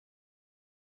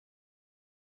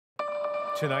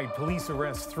Tonight, police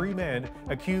arrest 3 men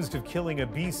accused of killing a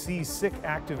BC Sikh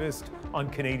activist on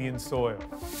Canadian soil.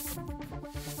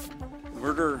 The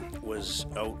murder was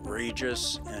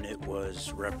outrageous and it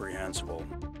was reprehensible.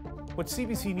 What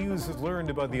CBC News has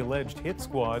learned about the alleged hit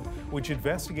squad, which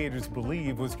investigators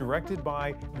believe was directed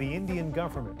by the Indian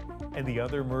government, and the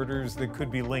other murders that could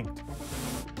be linked.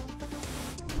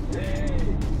 Hey!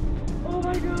 Oh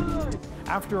my God!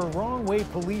 After a wrong-way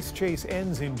police chase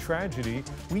ends in tragedy,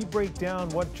 we break down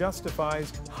what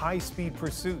justifies high-speed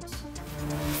pursuits.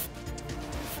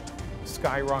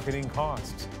 Skyrocketing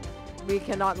costs. We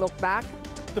cannot look back.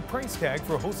 The price tag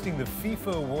for hosting the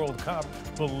FIFA World Cup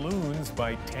balloons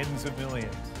by tens of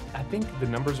millions. I think the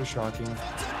numbers are shocking.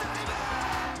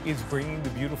 Is bringing the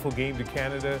beautiful game to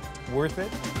Canada worth it?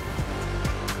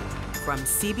 From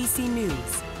CBC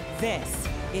News, this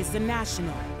is The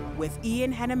National with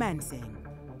Ian Hennemanson.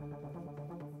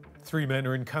 3 men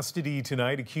are in custody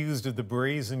tonight accused of the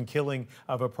brazen killing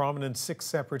of a prominent Sikh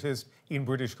separatist in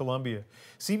British Columbia.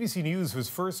 CBC News was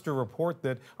first to report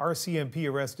that RCMP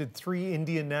arrested 3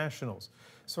 Indian nationals.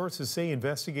 Sources say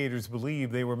investigators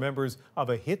believe they were members of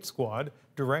a hit squad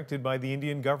directed by the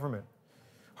Indian government.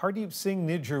 Hardeep Singh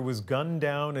Nijjar was gunned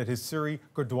down at his Surrey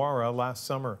Gurdwara last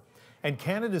summer. And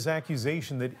Canada's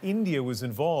accusation that India was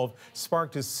involved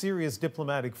sparked a serious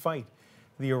diplomatic fight.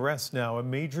 The arrest now, a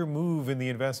major move in the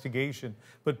investigation,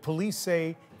 but police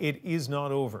say it is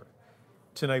not over.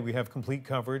 Tonight we have complete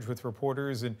coverage with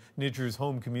reporters in Nijjar's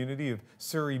home community of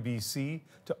Surrey, BC,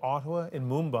 to Ottawa and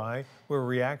Mumbai, where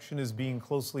reaction is being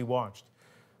closely watched.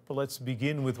 But let's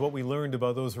begin with what we learned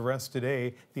about those arrests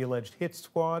today, the alleged hit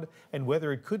squad, and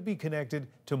whether it could be connected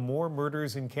to more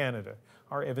murders in Canada.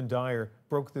 Our Evan Dyer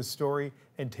broke this story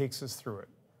and takes us through it.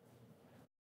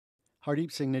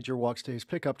 Hardeep Singh Nijjar walks to his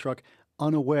pickup truck,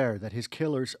 unaware that his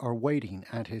killers are waiting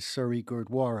at his Surrey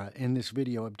Gurdwara in this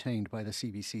video obtained by the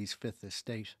CBC's Fifth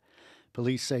Estate.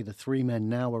 Police say the 3 men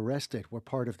now arrested were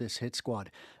part of this hit squad,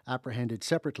 apprehended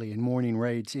separately in morning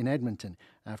raids in Edmonton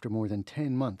after more than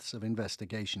 10 months of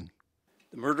investigation.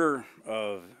 The murder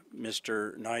of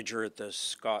Mr. Nijjar at the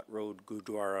Scott Road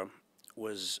Gurdwara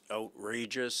was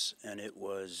outrageous and it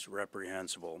was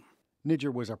reprehensible.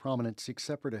 Nijjar was a prominent Sikh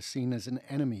separatist seen as an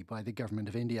enemy by the government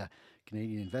of India.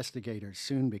 Canadian investigators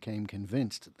soon became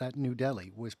convinced that New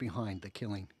Delhi was behind the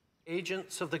killing.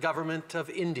 Agents of the government of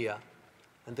India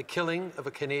and the killing of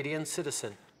a Canadian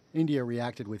citizen. India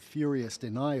reacted with furious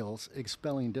denials,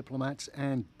 expelling diplomats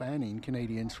and banning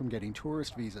Canadians from getting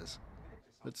tourist visas.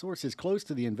 But sources close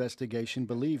to the investigation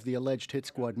believe the alleged hit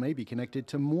squad may be connected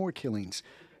to more killings.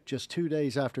 Just 2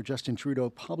 days after Justin Trudeau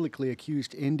publicly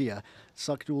accused India,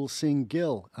 Sukhdev Singh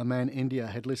Gill, a man India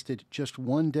had listed just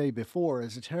 1 day before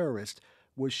as a terrorist,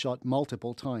 was shot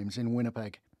multiple times in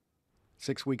Winnipeg.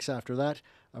 6 weeks after that,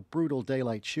 a brutal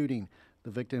daylight shooting.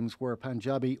 The victims were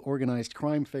Punjabi organised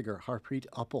crime figure Harpreet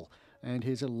Uppal and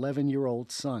his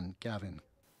 11-year-old son, Gavin.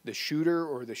 The shooter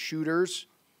or the shooters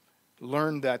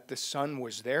learned that the son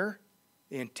was there.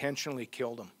 They intentionally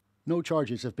killed him. No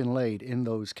charges have been laid in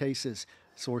those cases.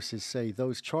 Sources say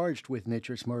those charged with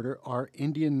Nijjar's murder are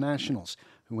Indian nationals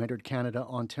who entered Canada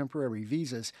on temporary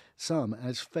visas, some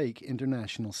as fake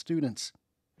international students.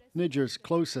 Nijjar's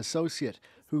close associate,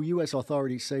 who U.S.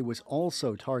 authorities say was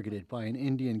also targeted by an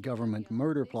Indian government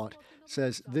murder plot,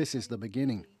 says this is the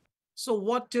beginning. So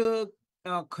what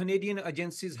Canadian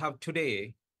agencies have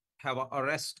today have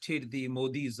arrested the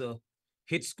Modi's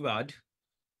hit squad,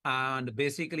 and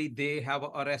basically they have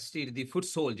arrested the foot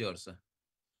soldiers.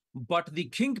 But the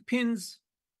kingpins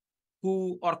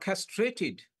who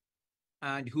orchestrated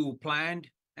and who planned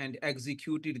and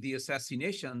executed the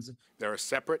assassinations. There are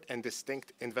separate and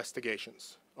distinct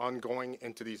investigations ongoing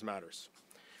into these matters,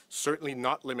 certainly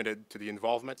not limited to the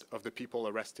involvement of the people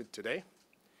arrested today.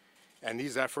 And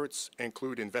these efforts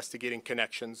include investigating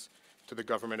connections to the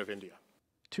government of India.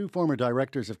 2 former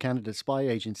directors of Canada's spy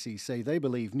agency say they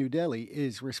believe New Delhi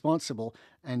is responsible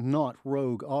and not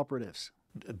rogue operatives.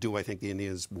 Do I think the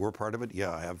Indians were part of it?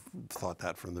 Yeah, I have thought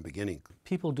that from the beginning.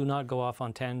 People do not go off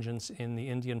on tangents in the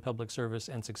Indian public service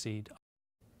and succeed.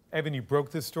 Evan, you broke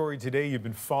this story today. You've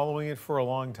been following it for a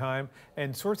long time,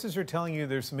 and sources are telling you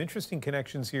there's some interesting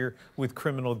connections here with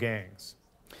criminal gangs.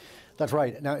 That's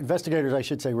right. Now, investigators, I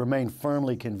should say, remain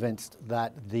firmly convinced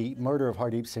that the murder of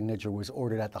Hardeep Singh Nijjar was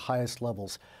ordered at the highest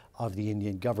levels of the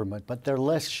Indian government, but they're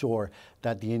less sure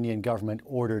that the Indian government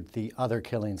ordered the other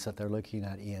killings that they're looking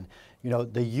at, Ian. You know,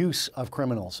 the use of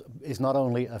criminals is not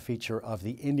only a feature of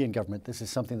the Indian government. This is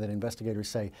something that investigators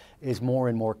say is more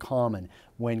and more common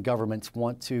when governments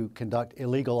want to conduct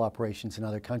illegal operations in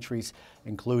other countries,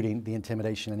 including the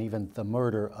intimidation and even the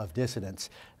murder of dissidents.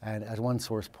 And as one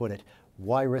source put it,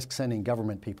 why risk sending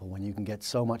government people when you can get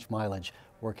so much mileage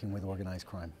working with organized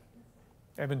crime?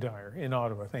 Evan Dyer in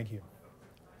Ottawa, thank you.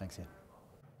 Thanks, Ian.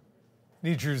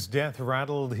 Nijjar's death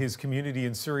rattled his community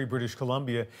in Surrey, British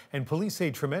Columbia, and police say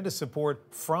tremendous support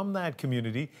from that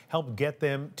community helped get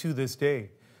them to this day.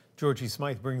 Georgie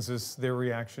Smythe brings us their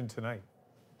reaction tonight.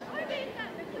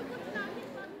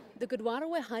 The Gurdwara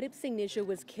where Hardeep Singh Nijjar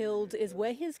was killed is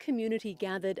where his community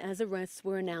gathered as arrests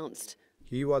were announced.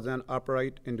 He was an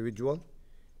upright individual,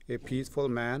 a peaceful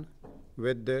man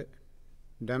with the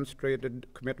demonstrated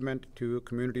commitment to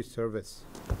community service.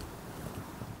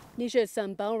 Nijjar's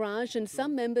son Balraj and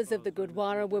some members of the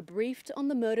Gurdwara were briefed on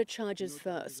the murder charges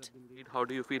first. How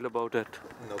do you feel about it?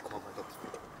 No comment.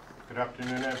 Good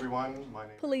afternoon, everyone.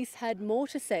 Police had more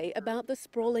to say about the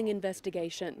sprawling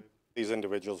investigation. These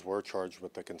individuals were charged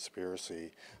with the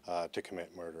conspiracy to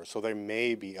commit murder, so there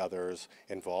may be others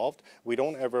involved. We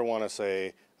don't ever want to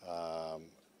say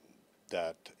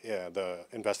that the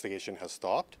investigation has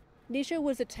stopped. Nijjar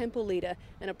was a temple leader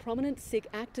and a prominent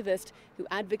Sikh activist who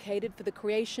advocated for the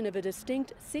creation of a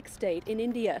distinct Sikh state in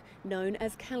India, known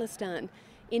as Khalistan.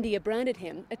 India branded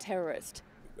him a terrorist.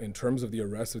 In terms of the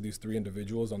arrest of these three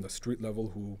individuals on the street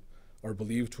level who are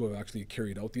believed to have actually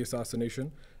carried out the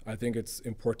assassination, I think it's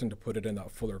important to put it in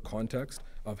that fuller context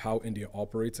of how India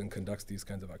operates and conducts these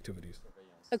kinds of activities.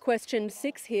 A question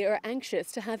Sikhs here are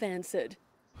anxious to have answered.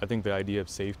 I think the idea of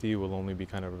safety will only be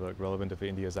kind of relevant if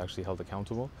India is actually held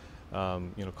accountable.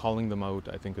 Calling them out,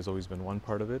 I think, has always been one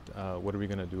part of it. What are we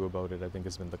going to do about it, I think,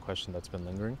 has been the question that's been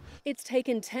lingering. It's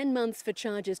taken 10 months for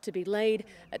charges to be laid,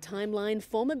 a timeline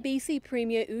former BC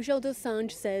Premier Ujjal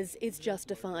Dosanjh says is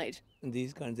justified.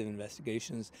 These kinds of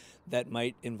investigations that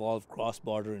might involve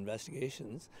cross-border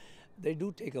investigations, they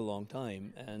do take a long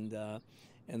time, and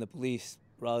the police,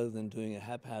 rather than doing a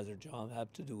haphazard job,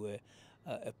 have to do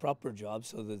a proper job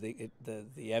so that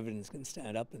the evidence can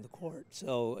stand up in the court.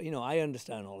 So, I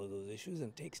understand all of those issues, and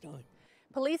it takes time.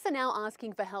 Police are now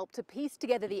asking for help to piece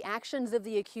together the actions of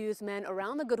the accused men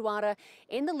around the Gurdwara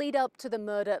in the lead up to the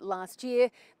murder last year.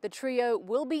 The trio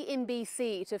will be in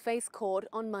BC to face court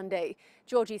on Monday.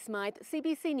 Georgie Smythe,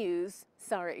 CBC News,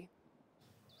 Surrey.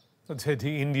 Let's head to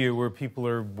India, where people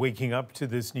are waking up to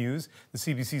this news. The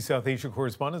CBC South Asia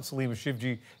correspondent Salima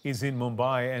Shivji is in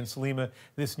Mumbai. And Salima,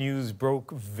 this news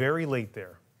broke very late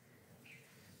there.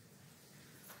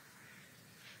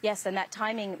 Yes, and that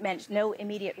timing meant no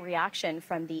immediate reaction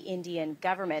from the Indian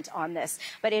government on this,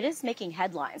 but it is making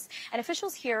headlines. And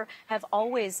officials here have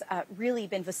always really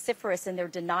been vociferous in their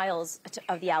denials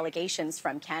of the allegations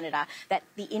from Canada that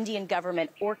the Indian government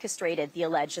orchestrated the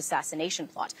alleged assassination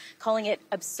plot, calling it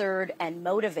absurd and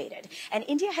motivated. And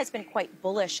India has been quite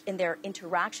bullish in their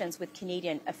interactions with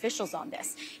Canadian officials on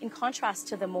this, in contrast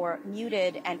to the more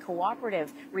muted and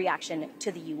cooperative reaction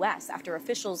to the U.S. after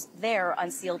officials there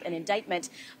unsealed an indictment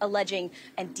alleging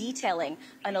and detailing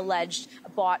an alleged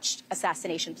botched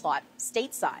assassination plot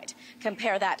stateside.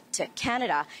 Compare that to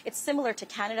Canada. It's similar to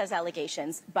Canada's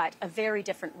allegations, but a very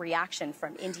different reaction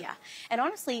from India. And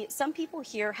honestly, some people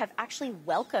here have actually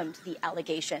welcomed the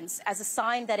allegations as a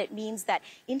sign that it means that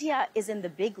India is in the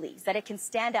big leagues, that it can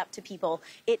stand up to people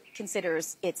it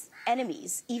considers its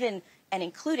enemies, even and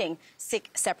including Sikh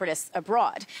separatists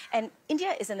abroad. And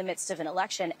India is in the midst of an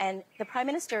election, and the Prime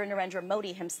Minister, Narendra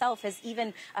Modi himself, has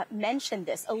even mentioned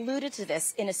this, alluded to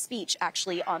this in a speech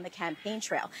actually on the campaign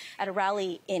trail. At a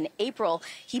rally in April,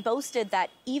 he boasted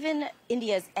that even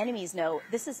India's enemies know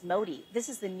this is Modi, this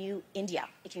is the new India.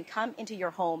 It can come into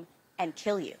your home and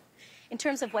kill you. In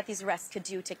terms of what these arrests could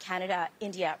do to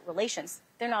Canada-India relations,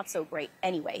 they're not so great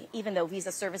anyway, even though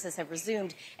visa services have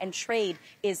resumed and trade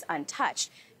is untouched.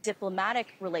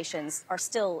 Diplomatic relations are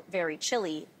still very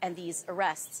chilly, and these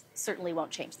arrests certainly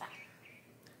won't change that.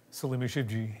 Salima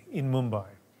Shivji in Mumbai.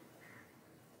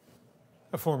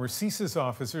 A former CSIS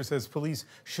officer says police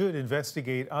should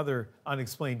investigate other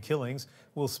unexplained killings.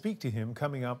 We'll speak to him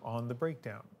coming up on The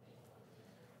Breakdown.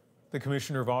 The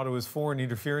Commissioner of Ottawa's Foreign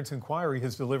Interference Inquiry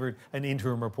has delivered an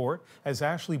interim report. As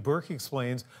Ashley Burke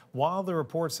explains, while the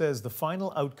report says the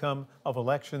final outcome of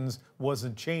elections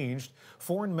wasn't changed,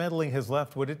 foreign meddling has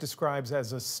left what it describes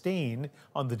as a stain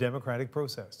on the democratic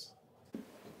process.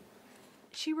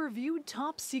 She reviewed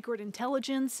top secret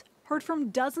intelligence, heard from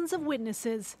dozens of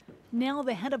witnesses, Now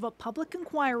the head of a public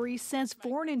inquiry says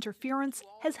foreign interference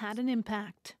has had an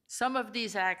impact. Some of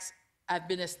these acts have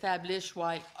been established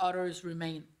while others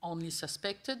remain only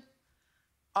suspected,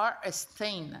 are a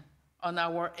stain on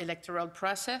our electoral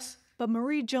process. But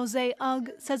Marie-Josée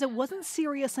Ugg says it wasn't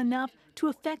serious enough to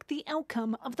affect the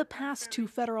outcome of the past 2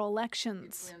 federal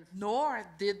elections. Nor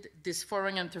did this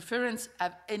foreign interference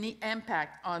have any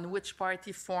impact on which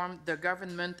party formed the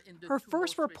government in the Her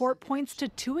first report points to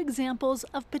 2 examples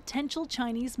of potential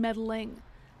Chinese meddling.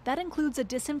 That includes a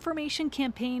disinformation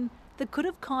campaign that could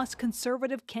have cost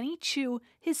Conservative Kenny Chiu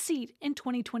his seat in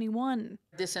 2021.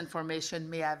 This information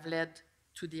may have led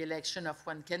to the election of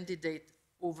one candidate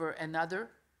over another,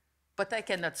 but I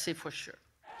cannot say for sure.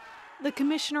 The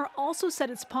commissioner also said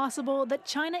it's possible that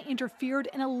China interfered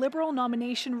in a Liberal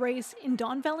nomination race in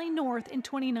Don Valley North in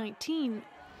 2019.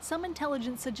 Some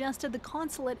intelligence suggested the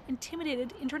consulate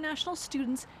intimidated international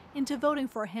students into voting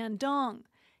for Han Dong.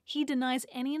 He denies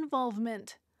any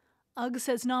involvement. Ugg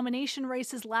says nomination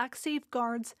races lack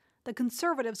safeguards. The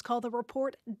Conservatives call the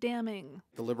report damning.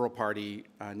 The Liberal Party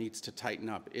needs to tighten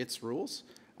up its rules.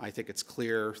 I think it's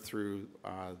clear through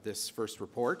this first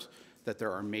report that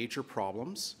there are major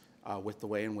problems with the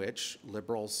way in which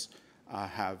Liberals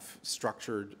have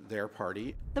structured their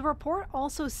party. The report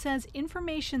also says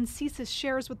information CSIS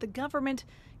shares with the government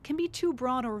can be too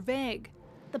broad or vague.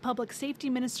 The public safety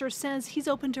minister says he's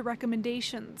open to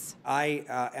recommendations. I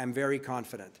am very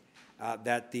confident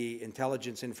that the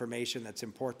intelligence information that's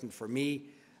important for me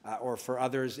or for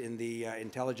others in the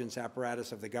intelligence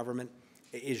apparatus of the government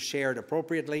is shared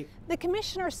appropriately. The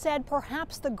commissioner said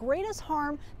perhaps the greatest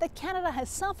harm that Canada has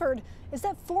suffered is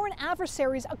that foreign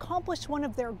adversaries accomplished one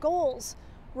of their goals,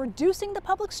 reducing the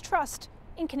public's trust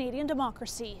in Canadian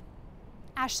democracy.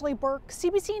 Ashley Burke,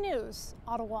 CBC News,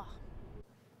 Ottawa.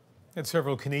 At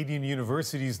several Canadian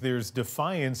universities, there's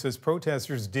defiance as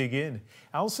protesters dig in.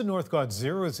 Alison Northcott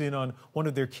zeroes in on one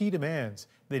of their key demands,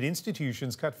 that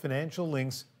institutions cut financial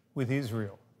links with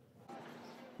Israel.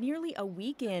 Nearly a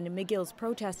week in, McGill's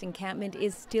protest encampment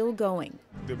is still going.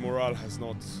 The morale has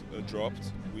not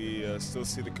dropped. We still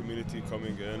see the community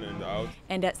coming in and out.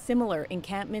 And at similar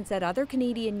encampments at other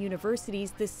Canadian universities,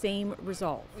 the same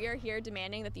resolve. We are here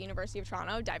demanding that the University of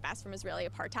Toronto divest from Israeli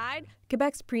apartheid.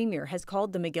 Quebec's premier has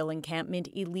called the McGill encampment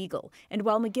illegal. And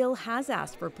while McGill has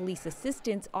asked for police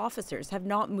assistance, officers have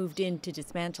not moved in to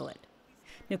dismantle it.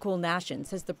 Nicole Nashin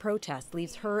says the protest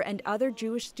leaves her and other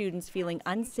Jewish students feeling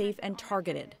unsafe and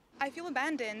targeted. I feel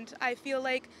abandoned. I feel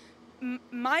like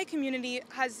my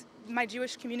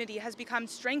Jewish community has become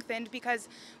strengthened because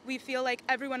we feel like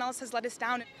everyone else has let us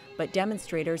down. But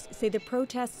demonstrators say the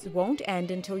protests won't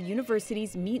end until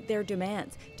universities meet their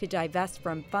demands to divest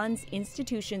from funds,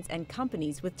 institutions, and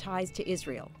companies with ties to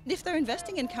Israel. If they're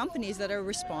investing in companies that are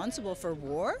responsible for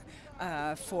war,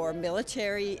 for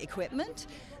military equipment,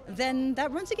 then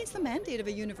that runs against the mandate of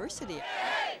a university.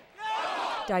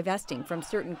 Divesting from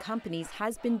certain companies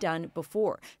has been done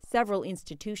before. Several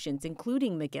institutions,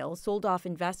 including McGill, sold off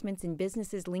investments in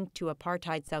businesses linked to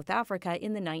apartheid South Africa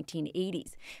in the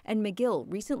 1980s. And McGill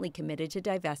recently committed to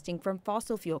divesting from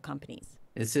fossil fuel companies.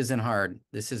 This isn't hard.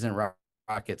 This isn't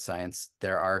rocket science.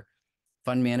 There are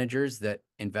fund managers that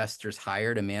investors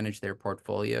hire to manage their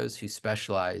portfolios who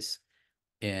specialize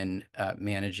in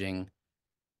managing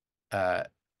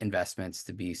investments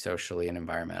to be socially and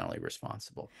environmentally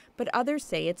responsible. But others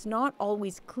say it's not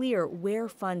always clear where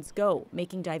funds go,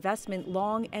 making divestment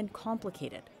long and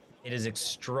complicated. It is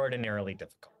extraordinarily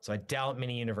difficult. So I doubt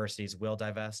many universities will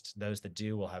divest. Those that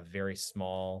do will have very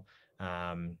small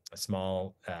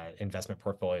investment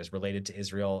portfolios related to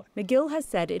Israel. McGill has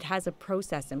said it has a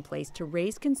process in place to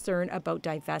raise concern about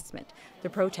divestment. The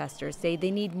protesters say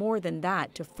they need more than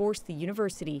that to force the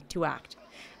university to act.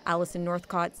 Alison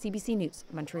Northcott, CBC News,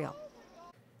 Montreal.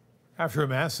 After a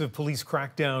massive police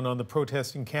crackdown on the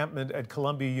protest encampment at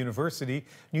Columbia University,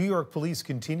 New York police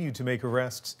continue to make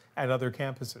arrests at other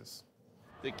campuses.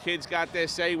 The kids got their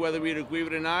say, whether we agree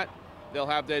with it or not. They'll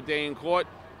have their day in court.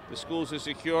 The schools are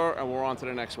secure, and we're on to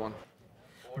the next one.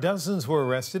 Dozens were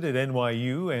arrested at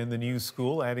NYU and the New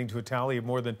School, adding to a tally of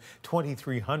more than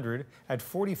 2,300 at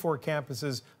 44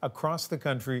 campuses across the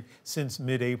country since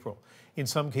mid-April. In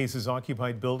some cases,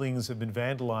 occupied buildings have been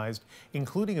vandalized,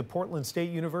 including at Portland State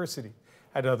University.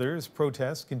 At others,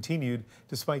 protests continued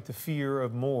despite the fear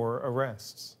of more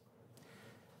arrests.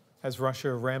 As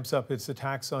Russia ramps up its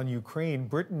attacks on Ukraine,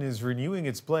 Britain is renewing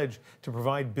its pledge to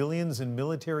provide billions in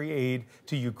military aid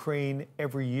to Ukraine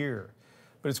every year.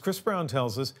 But as Chris Brown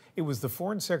tells us, it was the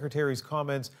Foreign Secretary's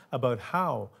comments about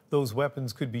how those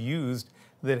weapons could be used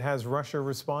that has Russia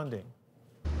responding.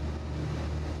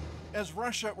 As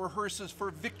Russia rehearses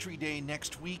for Victory Day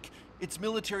next week, its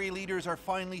military leaders are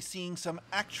finally seeing some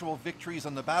actual victories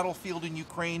on the battlefield in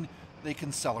Ukraine they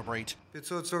can celebrate.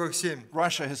 547.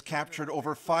 Russia has captured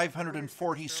over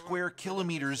 540 square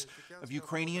kilometers of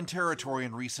Ukrainian territory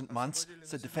in recent months,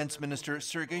 said Defense Minister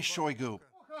Sergei Shoigu.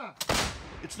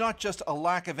 It's not just a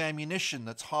lack of ammunition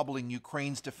that's hobbling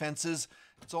Ukraine's defenses,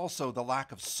 it's also the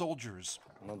lack of soldiers.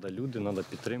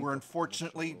 We're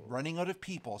unfortunately running out of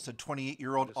people, said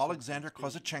 28-year-old Alexander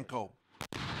Kozachenko.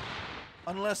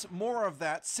 Unless more of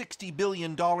that $60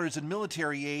 billion in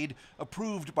military aid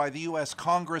approved by the U.S.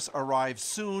 Congress arrives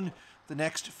soon, the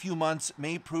next few months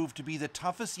may prove to be the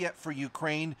toughest yet for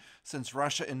Ukraine since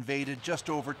Russia invaded just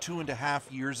over 2.5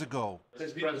 years ago.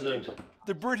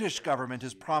 The British government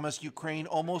has promised Ukraine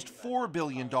almost $4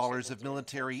 billion of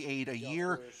military aid a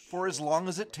year for as long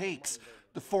as it takes.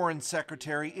 The Foreign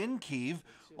Secretary in Kyiv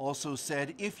also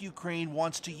said if Ukraine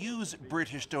wants to use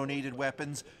British-donated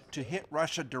weapons to hit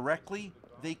Russia directly,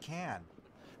 they can.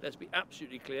 Let's be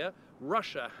absolutely clear,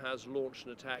 Russia has launched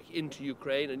an attack into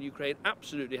Ukraine, and Ukraine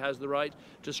absolutely has the right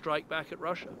to strike back at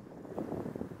Russia.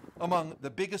 Among the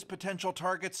biggest potential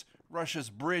targets, Russia's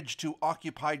bridge to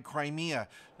occupied Crimea,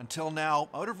 until now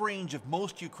out of range of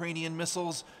most Ukrainian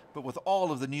missiles, but with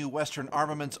all of the new Western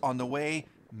armaments on the way,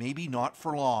 maybe not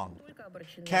for long.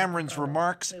 Cameron's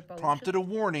remarks prompted a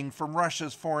warning from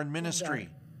Russia's foreign ministry.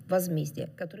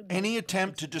 Any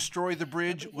attempt to destroy the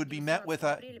bridge would be met with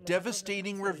a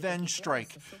devastating revenge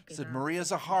strike, said Maria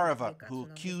Zakharova, who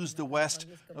accused the West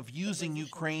of using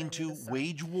Ukraine to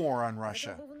wage war on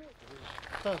Russia.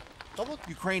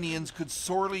 Ukrainians could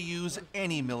sorely use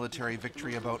any military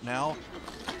victory about now.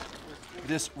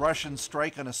 This Russian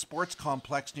strike on a sports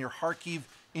complex near Kharkiv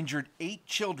injured 8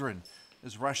 children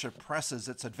as Russia presses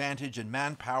its advantage in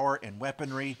manpower and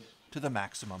weaponry to the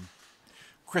maximum.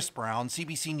 Chris Brown,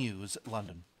 CBC News,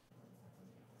 London.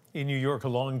 In New York, a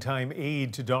longtime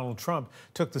aide to Donald Trump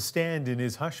took the stand in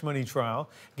his hush money trial,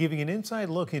 giving an inside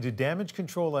look into damage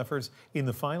control efforts in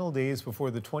the final days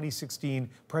before the 2016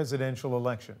 presidential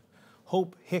election.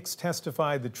 Hope Hicks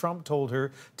testified that Trump told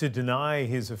her to deny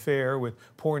his affair with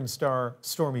porn star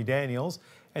Stormy Daniels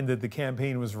and that the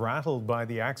campaign was rattled by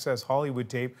the Access Hollywood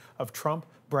tape of Trump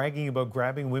bragging about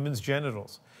grabbing women's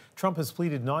genitals. Trump has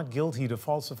pleaded not guilty to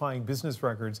falsifying business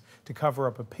records to cover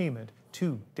up a payment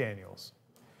to Daniels.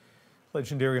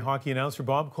 Legendary hockey announcer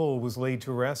Bob Cole was laid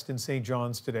to rest in St.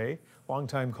 John's today.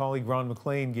 Longtime colleague Ron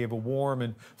MacLean gave a warm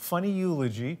and funny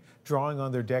eulogy, drawing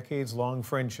on their decades-long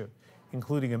friendship,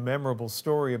 including a memorable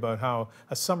story about how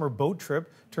a summer boat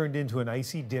trip turned into an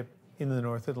icy dip in the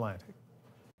North Atlantic.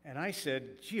 And I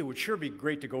said, gee, it would sure be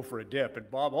great to go for a dip.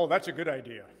 And Bob, oh, that's a good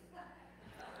idea.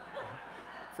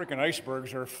 Frickin'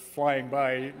 icebergs are flying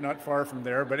by not far from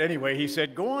there. But anyway, he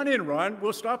said, go on in, Ron.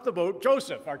 We'll stop the boat.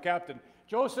 Joseph, our captain.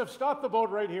 Joseph, stop the boat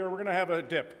right here. We're going to have a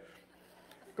dip.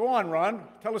 Go on, Ron.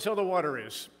 Tell us how the water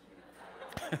is.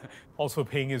 Also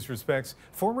paying his respects,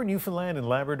 former Newfoundland and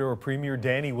Labrador Premier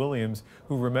Danny Williams,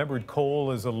 who remembered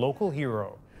Cole as a local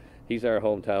hero. He's our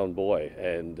hometown boy,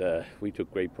 and we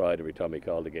took great pride every time he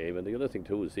called the game. And the other thing,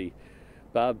 too, is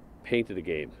Bob painted the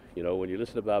game. You know, when you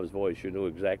listen to Bob's voice, you knew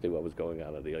exactly what was going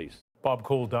on the ice. Bob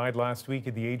Cole died last week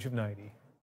at the age of 90.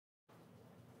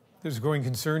 There's growing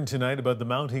concern tonight about the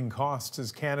mounting costs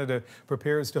as Canada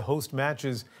prepares to host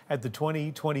matches at the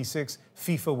 2026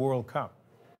 FIFA World Cup.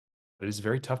 It is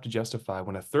very tough to justify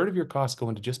when a third of your costs go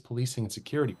into just policing and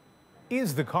security.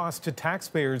 Is the cost to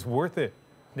taxpayers worth it?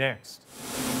 Next.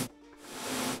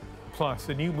 Plus,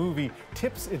 a new movie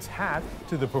tips its hat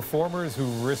to the performers who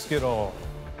risk it all.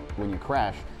 When you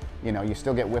crash, you know, you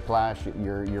still get whiplash,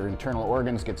 your internal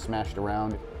organs get smashed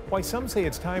around. Why some say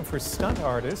it's time for stunt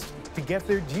artists to get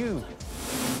their due.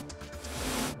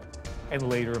 And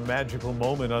later, a magical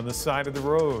moment on the side of the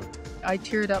road. I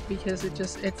teared up because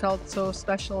it felt so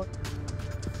special.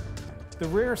 The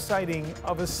rare sighting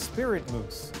of a spirit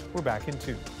moose. We're back in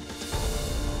 2.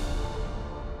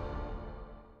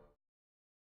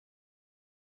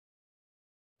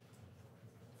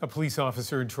 A police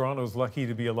officer in Toronto is lucky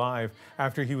to be alive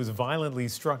after he was violently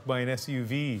struck by an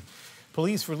SUV.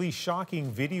 Police released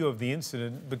shocking video of the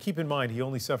incident, but keep in mind he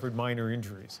only suffered minor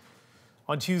injuries.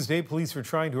 On Tuesday, police were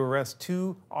trying to arrest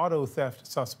 2 auto theft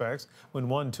suspects when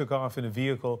one took off in a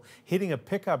vehicle, hitting a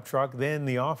pickup truck, then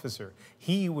the officer.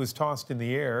 He was tossed in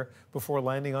the air before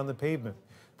landing on the pavement.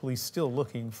 Police still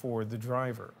looking for the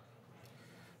driver.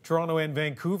 Toronto and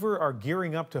Vancouver are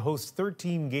gearing up to host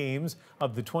 13 games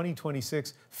of the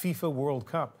 2026 FIFA World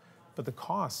Cup, but the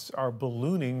costs are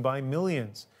ballooning by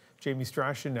millions. Jamie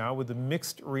Strachan now with a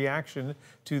mixed reaction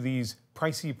to these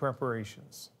pricey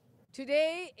preparations.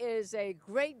 Today is a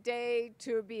great day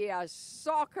to be a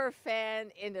soccer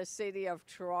fan in the city of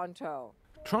Toronto.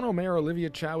 Toronto Mayor Olivia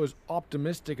Chow is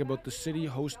optimistic about the city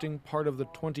hosting part of the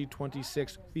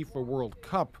 2026 FIFA World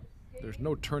Cup. There's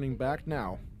no turning back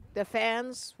now. The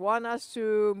fans want us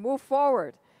to move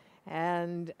forward,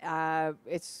 and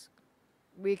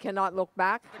we cannot look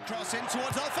back. Cross in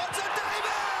towards Alphonso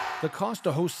Davies! The cost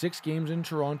to host 6 games in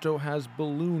Toronto has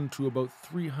ballooned to about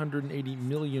 $380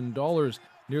 million,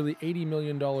 nearly $80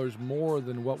 million more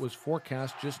than what was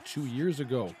forecast just 2 years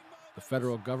ago. The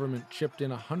federal government chipped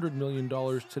in $100 million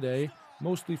today,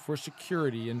 mostly for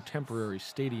security and temporary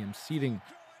stadium seating.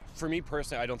 For me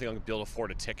personally, I don't think I'm going to be able to afford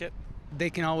a ticket. They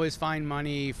can always find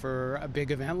money for a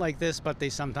big event like this, but they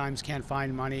sometimes can't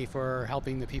find money for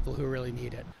helping the people who really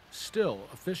need it. Still,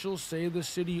 officials say the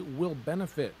city will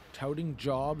benefit, touting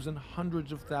jobs and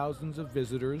hundreds of thousands of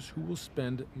visitors who will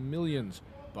spend millions.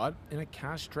 But in a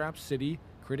cash-strapped city,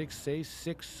 critics say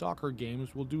 6 soccer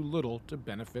games will do little to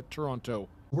benefit Toronto.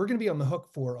 We're going to be on the hook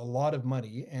for a lot of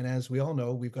money, and as we all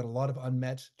know, we've got a lot of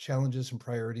unmet challenges and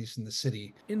priorities in the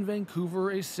city. In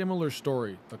Vancouver, a similar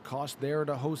story. The cost there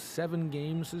to host 7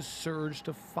 games has surged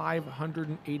to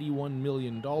 $581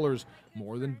 million,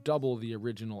 more than double the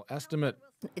original estimate.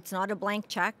 It's not a blank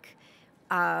check.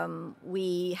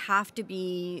 We have to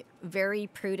be very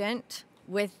prudent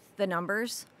with the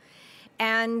numbers,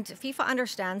 and FIFA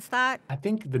understands that. I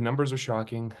think the numbers are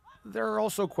shocking. There are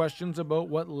also questions about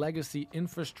what legacy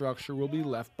infrastructure will be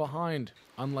left behind,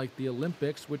 unlike the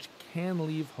Olympics, which can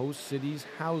leave host cities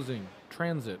housing,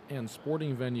 transit, and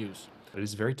sporting venues. It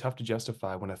is very tough to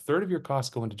justify when a third of your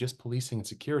costs go into just policing and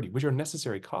security, which are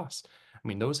necessary costs. I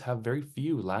mean, those have very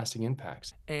few lasting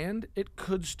impacts. And it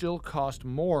could still cost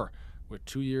more. With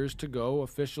 2 years to go,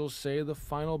 officials say the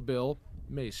final bill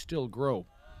may still grow.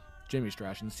 Jamie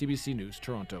Strachan, CBC News,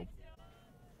 Toronto.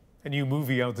 A new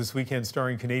movie out this weekend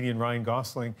starring Canadian Ryan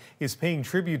Gosling is paying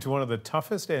tribute to one of the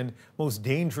toughest and most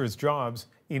dangerous jobs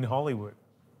in Hollywood.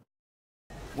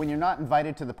 When you're not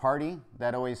invited to the party,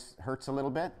 that always hurts a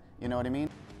little bit, you know what I mean?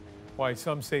 Why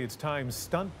some say it's time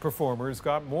stunt performers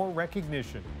got more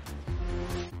recognition.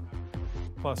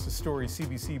 Plus, a story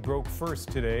CBC broke first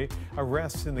today,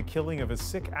 arrests in the killing of a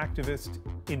Sikh activist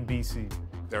in BC.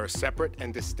 There are separate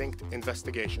and distinct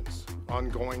investigations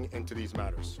ongoing into these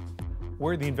matters.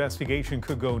 Where the investigation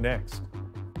could go next.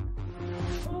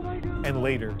 And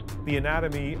later, the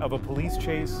anatomy of a police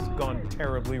chase gone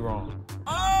terribly wrong.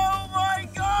 Oh my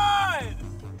God!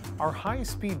 Are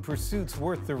high-speed pursuits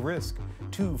worth the risk?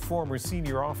 2 former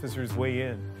senior officers weigh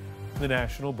in. The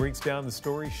National breaks down the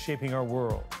stories shaping our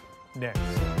world. Next.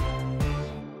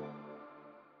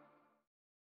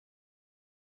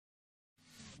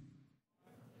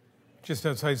 Just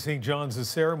outside St. John's, a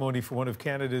ceremony for one of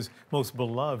Canada's most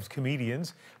beloved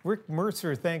comedians. Rick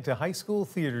Mercer thanked a high school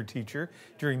theatre teacher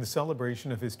during the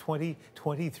celebration of his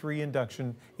 2023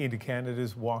 induction into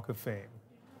Canada's Walk of Fame.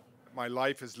 My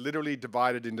life is literally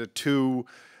divided into 2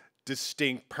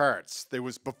 distinct parts. There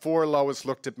was before Lois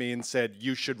looked at me and said,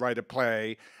 you should write a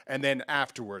play, and then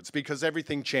afterwards, because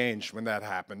everything changed when that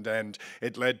happened, and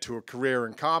it led to a career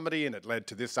in comedy, and it led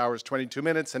to this hour's 22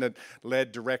 minutes, and it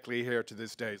led directly here to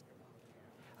this day.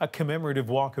 A commemorative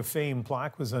Walk of Fame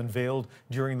plaque was unveiled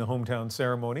during the hometown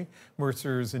ceremony.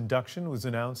 Mercer's induction was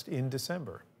announced in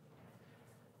December.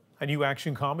 A new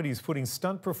action comedy is putting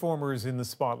stunt performers in the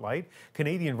spotlight.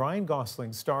 Canadian Ryan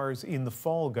Gosling stars in The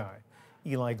Fall Guy.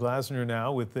 Eli Glasner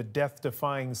now with the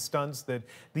death-defying stunts that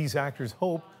these actors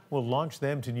hope will launch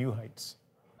them to new heights.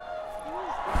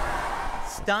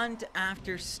 Stunt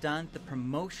after stunt, the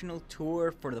promotional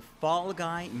tour for The Fall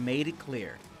Guy made it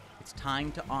clear. It's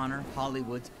time to honor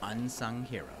Hollywood's unsung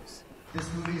heroes. This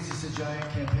movie is just a giant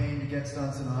campaign to get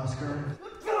stunts an Oscar.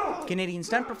 Canadian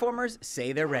stunt performers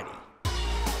say they're ready.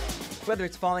 Whether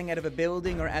it's falling out of a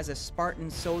building or as a Spartan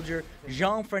soldier,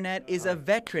 Jean Frenette is a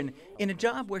veteran in a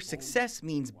job where success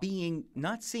means being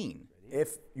not seen.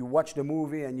 If you watch the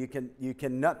movie and you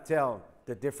cannot tell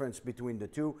the difference between the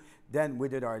two, then we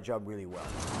did our job really well.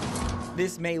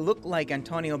 This may look like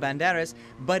Antonio Banderas,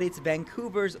 but it's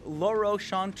Vancouver's Laurent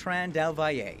Chantran del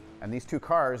Valle. And these 2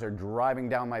 cars are driving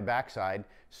down my backside,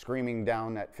 screaming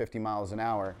down at 50 miles an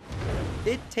hour.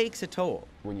 It takes a toll.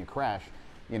 When you crash,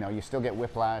 you know, you still get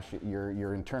whiplash,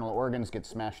 your internal organs get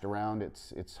smashed around,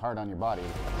 it's hard on your body.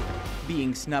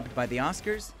 Being snubbed by the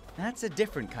Oscars, that's a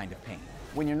different kind of pain.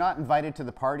 When you're not invited to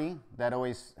the party, that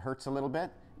always hurts a little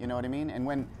bit. You know what I mean? And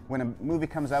when a movie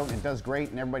comes out and it does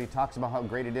great and everybody talks about how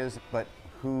great it is, but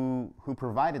who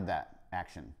provided that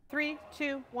action? 3,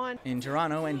 2, 1. In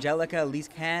Toronto, Angelica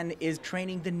Liscan is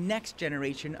training the next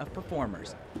generation of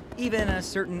performers, even a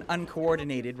certain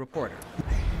uncoordinated reporter.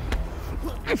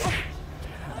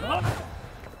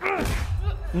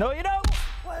 No, you don't.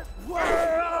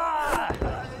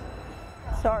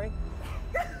 Sorry.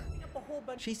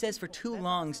 She says for too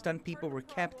long, stunt people were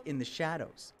kept in the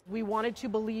shadows. We wanted to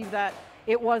believe that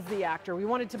it was the actor. We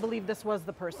wanted to believe this was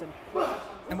the person.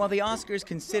 And while the Oscars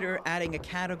consider adding a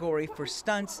category for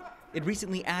stunts, it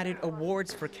recently added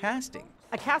awards for casting.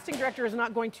 A casting director is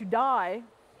not going to die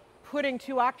putting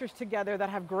two actors together that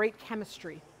have great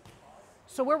chemistry.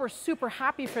 So where we're super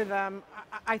happy for them,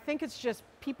 I think it's just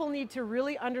people need to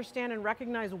really understand and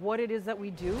recognize what it is that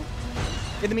we do.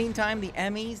 In the meantime, the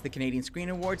Emmys, the Canadian Screen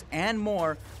Awards, and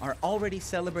more are already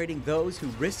celebrating those who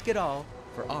risk it all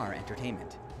for our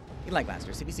entertainment. Eli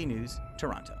Glasser, CBC News,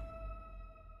 Toronto.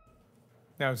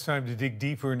 Now it's time to dig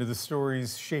deeper into the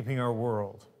stories shaping our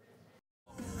world.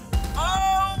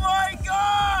 Oh my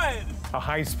God! A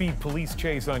high-speed police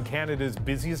chase on Canada's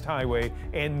busiest highway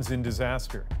ends in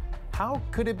disaster. How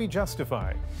could it be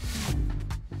justified?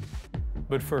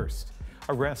 But first,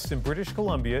 arrests in British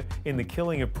Columbia in the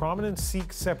killing of prominent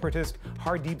Sikh separatist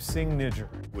Hardeep Singh Nijjar.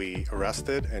 We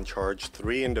arrested and charged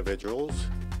 3 individuals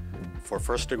for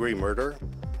first-degree murder.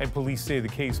 And police say the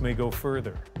case may go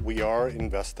further. We are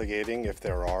investigating if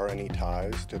there are any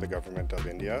ties to the government of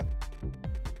India.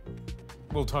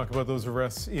 We'll talk about those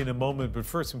arrests in a moment, but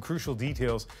first some crucial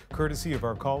details courtesy of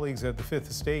our colleagues at the Fifth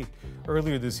Estate.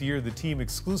 Earlier this year, the team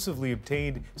exclusively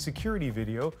obtained security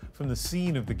video from the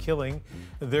scene of the killing.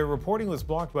 Their reporting was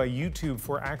blocked by YouTube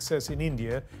for access in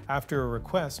India after a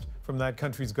request from that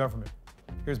country's government.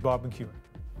 Here's Bob McEwen.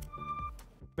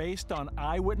 Based on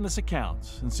eyewitness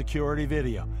accounts and security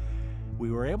video,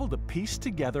 we were able to piece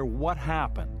together what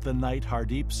happened the night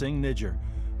Hardeep Singh Nijjar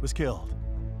was killed.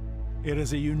 It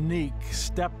is a unique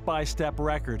step-by-step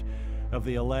record of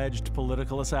the alleged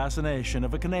political assassination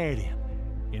of a Canadian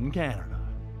in Canada.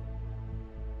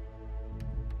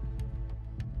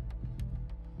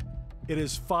 It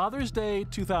is Father's Day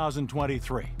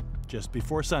 2023, just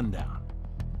before sundown.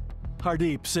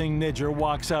 Hardeep Singh Nijjar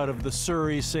walks out of the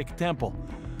Surrey Sikh temple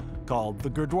called the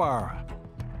Gurdwara.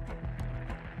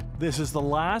 This is the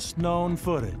last known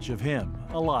footage of him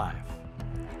alive.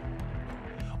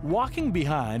 Walking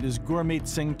behind is Gurmeet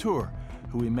Singh Toor,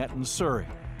 who we met in Surrey,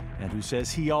 and who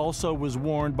says he also was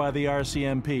warned by the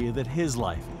RCMP that his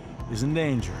life is in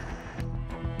danger.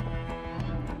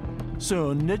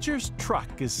 Soon, Nijjar's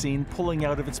truck is seen pulling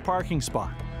out of its parking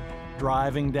spot,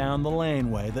 driving down the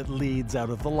laneway that leads out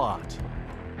of the lot.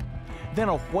 Then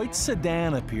a white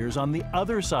sedan appears on the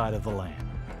other side of the lane.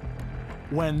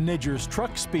 When Nijjar's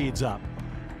truck speeds up,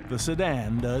 the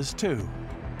sedan does too.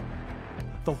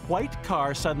 The white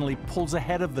car suddenly pulls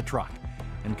ahead of the truck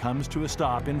and comes to a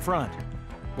stop in front,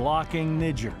 blocking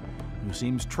Nijjar, who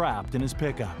seems trapped in his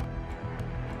pickup.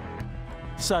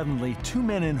 Suddenly, 2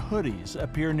 men in hoodies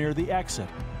appear near the exit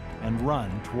and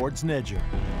run towards Nijjar.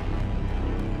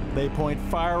 They point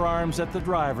firearms at the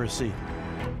driver's seat,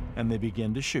 and they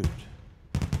begin to shoot.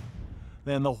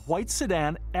 Then the white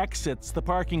sedan exits the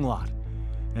parking lot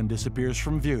and disappears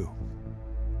from view.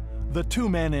 The 2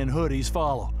 men in hoodies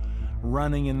follow,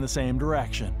 running in the same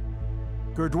direction.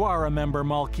 Gurdwara member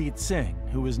Malkeet Singh,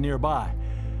 who was nearby,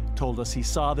 told us he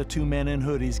saw the 2 men in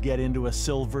hoodies get into a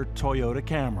silver Toyota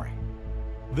Camry.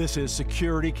 This is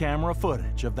security camera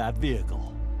footage of that vehicle.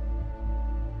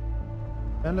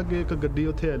 ਐਂ ਲੱਗੇ ਇੱਕ ਗੱਡੀ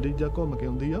ਉੱਥੇ ਐਡੀ ਜਾਂ ਘੁੰਮ ਕੇ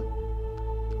ਆਉਂਦੀ ਆ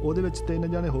ਉਹਦੇ ਵਿੱਚ 3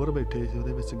 ਜਣੇ ਹੋਰ ਬੈਠੇ ਸੀ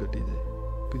ਉਹਦੇ ਵਿੱਚ ਗੱਡੀ ਦੇ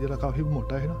ਕਿ ਜਿਹੜਾ ਕਾਫੀ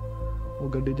ਮੋਟਾ ਹੈ ਨਾ ਉਹ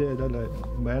ਗੱਡੀ 'ਚ ਇਹਦਾ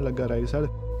ਮੈਂ ਲੱਗਾ ਰਾਈਟ ਸਾਈਡ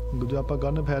ਦੂਜਾ ਆਪਾਂ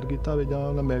ਗਨ ਫਾਇਰ ਕੀਤਾ ਹੋਵੇ ਜਾਂ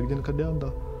ਉਹਦਾ ਮੈਗਜ਼ੀਨ ਕੱਢਿਆ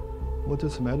ਹੁੰਦਾ ਉਹ 'ਚ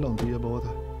ਸਮੈਲ ਆਉਂਦੀ ਆ ਬਹੁਤ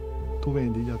ਧੂਏਂ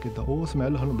ਦੀ ਜਾਂ ਕਿੱਦਾਂ ਉਹ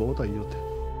ਸਮੈਲ ਸਾਨੂੰ ਬਹੁਤ ਆਈ ਉੱਥੇ.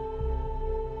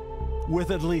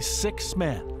 With at least 6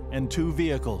 men and 2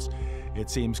 vehicles, it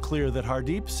seems clear that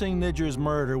Hardeep Singh Nijjar's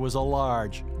murder was a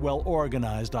large,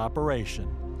 well-organized operation.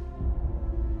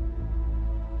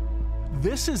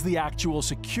 This is the actual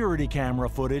security camera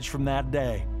footage from that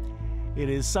day. It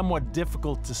is somewhat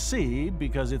difficult to see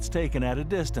because it's taken at a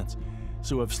distance,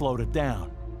 so I've slowed it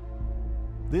down.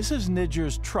 This is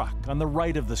Nijjar's truck on the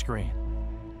right of the screen,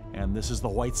 and this is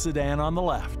the white sedan on the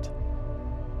left.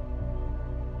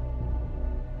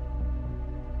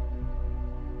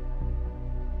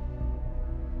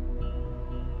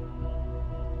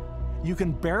 You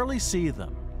can barely see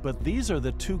them, but these are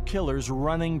the 2 killers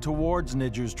running towards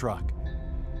Nijjar's truck.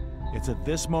 It's at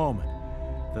this moment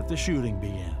that the shooting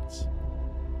begins.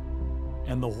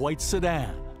 And the white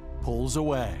sedan pulls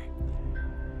away.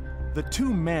 The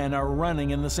 2 men are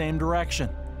running in the same direction.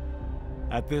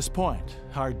 At this point,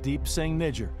 Hardeep Singh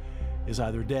Nijjar is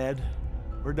either dead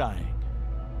or dying.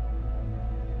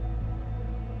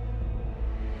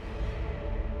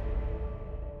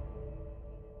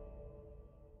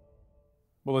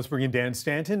 Well, let's bring in Dan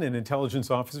Stanton, an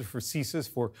intelligence officer for CSIS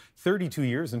for 32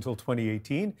 years until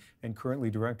 2018, and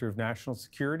currently Director of National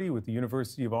Security with the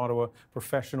University of Ottawa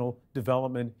Professional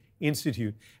Development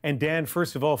Institute. And Dan,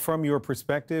 first of all, from your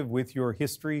perspective, with your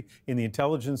history in the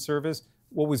intelligence service,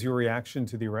 what was your reaction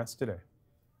to the arrest today?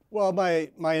 Well,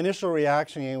 my initial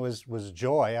reaction was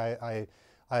joy.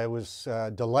 I was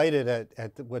delighted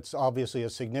at what's obviously a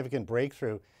significant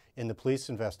breakthrough in the police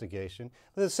investigation.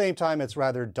 But at the same time, it's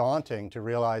rather daunting to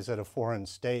realize that a foreign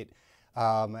state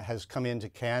has come into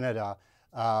Canada,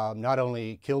 not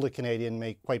only killed a Canadian,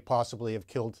 may quite possibly have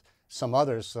killed some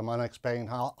others, some unexplained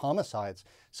homicides.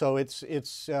 So it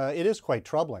is quite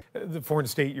troubling. The foreign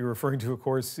state you're referring to, of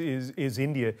course, is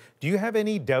India. Do you have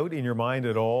any doubt in your mind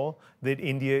at all that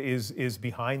India is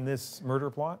behind this murder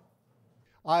plot?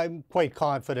 I'm quite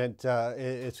confident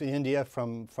it's India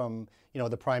from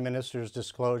the Prime Minister's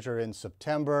disclosure in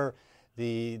September,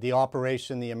 the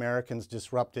operation the Americans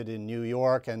disrupted in New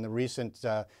York, and the recent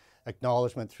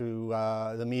acknowledgement through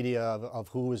the media of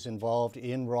who was involved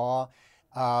in RAW.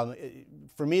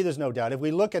 For me, there's no doubt. If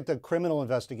we look at the criminal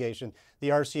investigation, the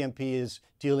RCMP is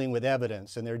dealing with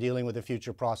evidence and they're dealing with a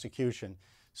future prosecution.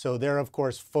 So they're, of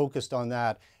course, focused on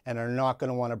that and are not going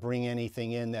to want to bring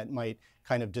anything in that might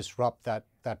kind of disrupt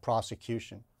that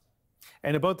prosecution.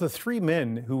 And about the three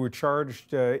men who were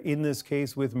charged in this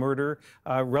case with murder,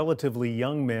 relatively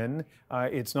young men,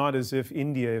 it's not as if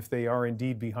India, if they are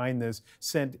indeed behind this,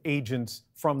 sent agents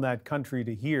from that country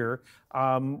to here.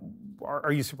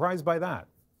 Are you surprised by that?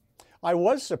 I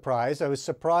was surprised. I was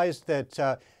surprised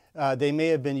that they may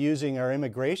have been using our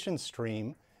immigration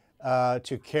stream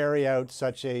to carry out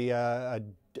such a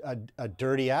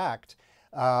dirty act.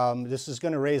 This is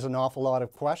going to raise an awful lot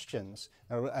of questions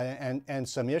and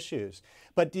some issues.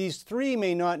 But these three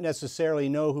may not necessarily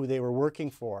know who they were working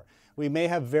for. We may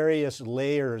have various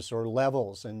layers or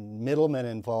levels and middlemen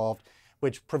involved,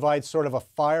 which provides sort of a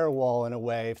firewall in a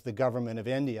way for the government of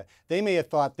India. They may have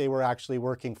thought they were actually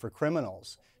working for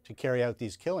criminals to carry out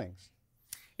these killings.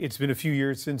 It's been a few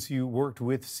years since you worked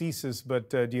with CSIS, but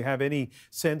do you have any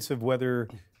sense of whether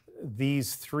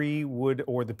these three would,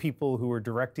 or the people who were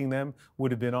directing them,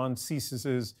 would have been on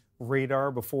CSIS's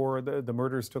radar before the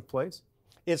murders took place?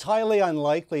 It's highly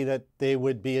unlikely that they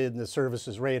would be in the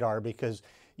service's radar because,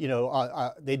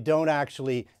 they don't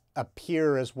actually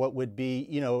appear as what would be,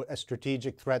 a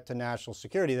strategic threat to national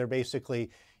security. They're basically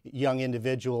young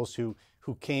individuals who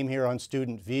came here on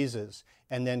student visas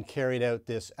and then carried out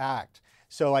this act.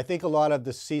 So I think a lot of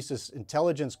the CSIS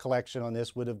intelligence collection on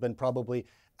this would have been probably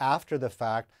after the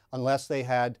fact, unless they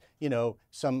had,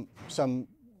 some,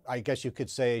 I guess you could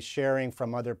say, sharing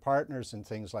from other partners and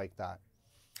things like that.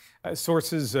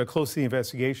 Sources close to the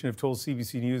investigation have told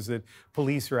CBC News that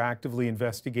police are actively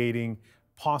investigating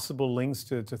possible links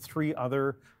to three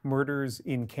other murders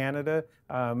in Canada.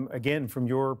 Again, from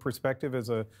your perspective as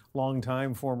a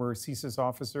longtime former CSIS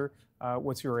officer,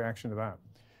 what's your reaction to that?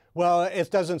 Well, it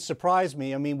doesn't surprise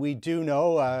me. I mean, we do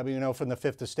know, from the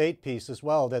Fifth Estate piece as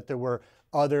well, that there were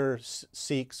other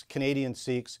Sikhs, Canadian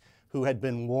Sikhs, who had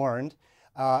been warned.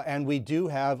 And we do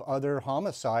have other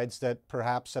homicides that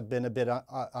perhaps have been a bit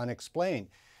unexplained.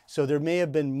 So there may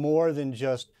have been more than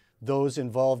just those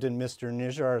involved in Mr.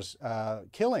 Nijjar's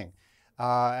killing.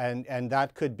 And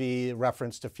that could be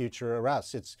reference to future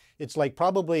arrests. It's like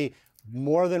probably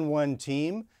more than one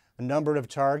team, a number of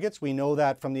targets. We know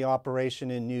that from the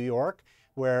operation in New York,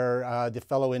 where the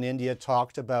fellow in India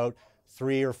talked about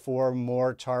 3 or 4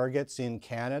 more targets in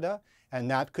Canada.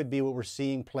 And that could be what we're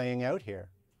seeing playing out here.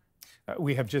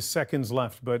 We have just seconds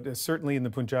left, but certainly in the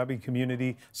Punjabi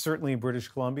community, certainly in British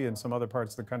Columbia and some other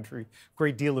parts of the country,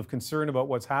 great deal of concern about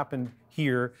what's happened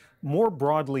here. More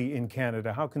broadly in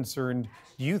Canada, how concerned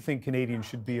do you think Canadians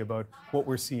should be about what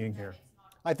we're seeing here?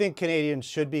 I think Canadians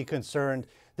should be concerned.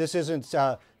 This isn't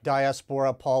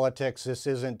diaspora politics. This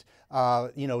isn't,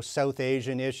 South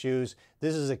Asian issues.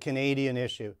 This is a Canadian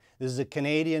issue. This is a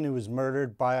Canadian who was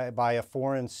murdered by a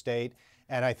foreign state.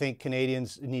 And I think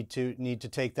Canadians need to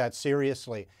take that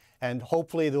seriously. And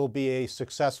hopefully there'll be a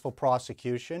successful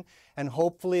prosecution. And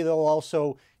hopefully they'll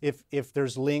also, if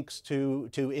there's links to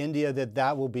India,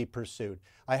 that will be pursued.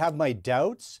 I have my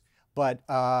doubts, but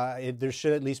there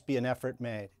should at least be an effort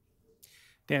made.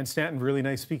 Dan Stanton, really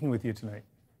nice speaking with you tonight.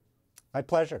 My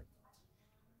pleasure.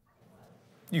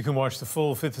 You can watch the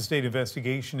full Fifth Estate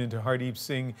investigation into Hardeep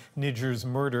Singh Nijjar's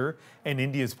murder and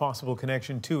India's possible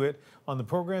connection to it on the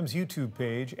program's YouTube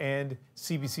page and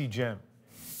CBC Gem.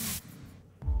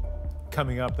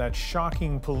 Coming up, that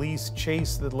shocking police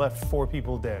chase that left 4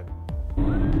 people dead.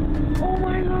 Oh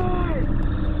my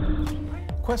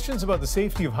God! Questions about the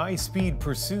safety of high-speed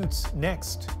pursuits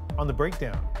next on The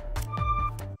Breakdown.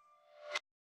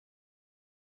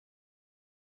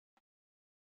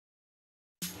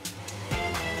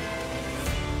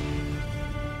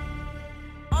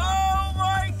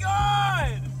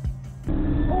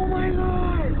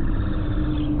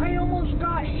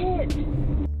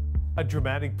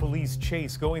 dramatic police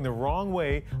chase going the wrong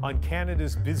way on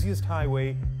Canada's busiest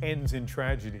highway ends in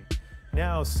tragedy.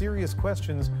 Now, serious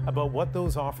questions about what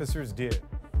those officers did.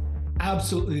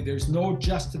 Absolutely, there's no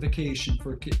justification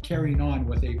for carrying on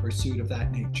with a pursuit of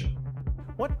that nature.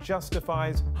 What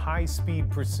justifies high-speed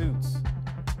pursuits?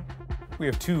 We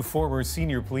have two former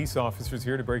senior police officers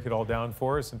here to break it all down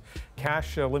for us. And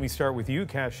Cash, let me start with you.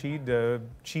 Cash Sheed,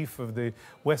 Chief of the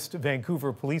West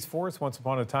Vancouver Police Force once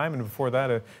upon a time, and before that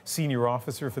a senior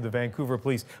officer for the Vancouver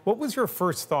Police. What was your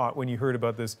first thought when you heard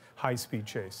about this high-speed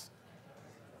chase?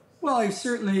 Well, I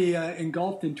certainly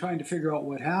engulfed in trying to figure out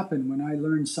what happened. When I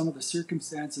learned some of the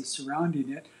circumstances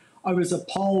surrounding it, I was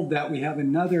appalled that we have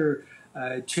another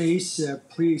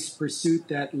police pursuit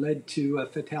that led to a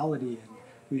fatality.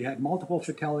 We had multiple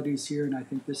fatalities here, and I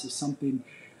think this is something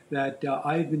that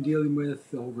I've been dealing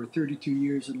with over 32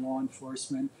 years in law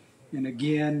enforcement. And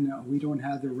again, we don't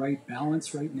have the right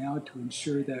balance right now to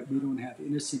ensure that we don't have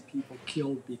innocent people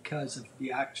killed because of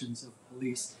the actions of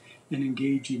police in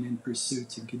engaging in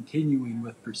pursuits and continuing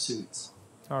with pursuits.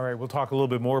 All right, we'll talk a little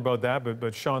bit more about that,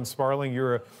 but Sean Sparling,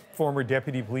 you're a former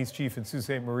deputy police chief in Sault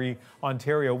Ste. Marie,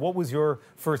 Ontario. What was your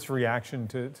first reaction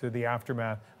to the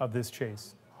aftermath of this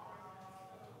chase?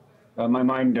 My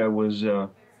mind was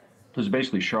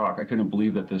basically shock. I couldn't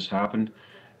believe that this happened.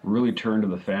 Really turned to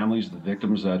the families, the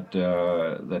victims that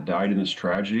died in this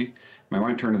tragedy. My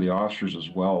mind turned to the officers as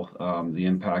well, the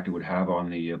impact it would have on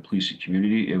the policing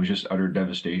community. It was just utter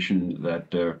devastation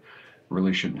that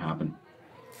really shouldn't happen.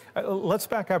 Let's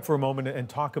back up for a moment and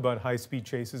talk about high-speed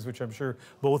chases, which I'm sure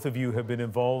both of you have been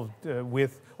involved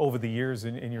with over the years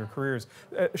in your careers.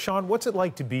 Sean, what's it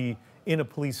like to be in a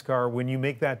police car when you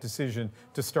make that decision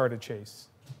to start a chase?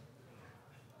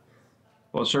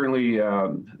 Well, certainly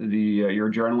your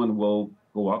adrenaline will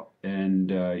go up and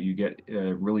you get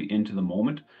really into the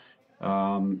moment.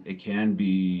 It can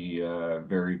be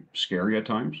very scary at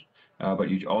times, but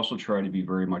you also try to be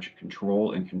very much in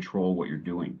control and control what you're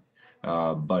doing.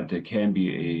 But it can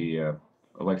be a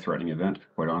life-threatening event,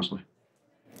 quite honestly.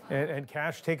 And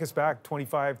Cash, take us back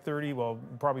 25, 30, well,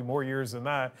 probably more years than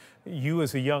that. You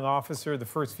as a young officer, the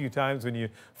first few times when you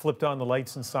flipped on the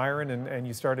lights and siren and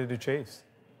you started to chase.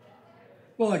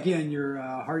 Well, again, your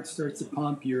heart starts to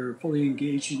pump, you're fully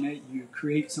engaged in it, you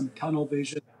create some tunnel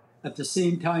vision. At the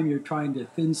same time, you're trying to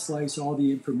thin slice all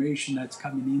the information that's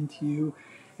coming into you.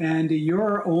 And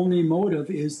your only motive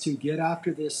is to get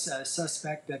after this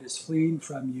suspect that is fleeing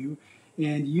from you.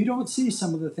 And you don't see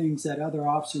some of the things that other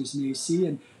officers may see,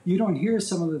 and you don't hear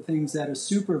some of the things that a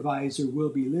supervisor will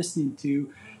be listening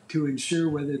to ensure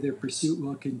whether their pursuit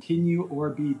will continue or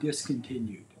be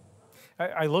discontinued.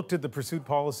 I looked at the pursuit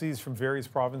policies from various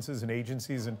provinces and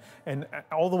agencies, and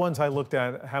all the ones I looked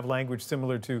at have language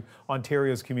similar to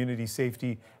Ontario's Community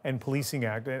Safety and Policing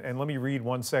Act. And let me read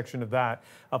one section of that.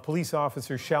 A police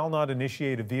officer shall not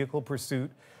initiate a vehicle pursuit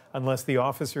unless the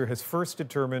officer has first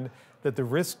determined that the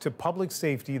risk to public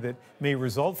safety that may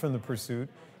result from the pursuit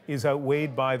is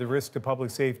outweighed by the risk to public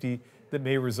safety that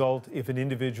may result if an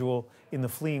individual in the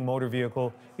fleeing motor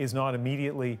vehicle is not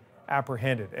immediately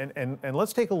apprehended. And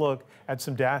let's take a look at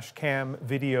some dash cam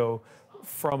video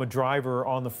from a driver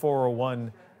on the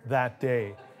 401 that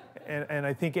day. And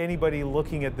I think anybody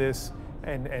looking at this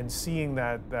and seeing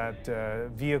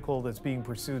that vehicle that's being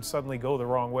pursued suddenly go the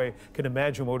wrong way can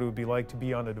imagine what it would be like to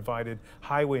be on a divided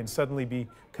highway and suddenly be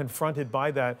confronted by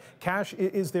that. Cash,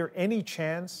 is there any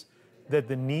chance that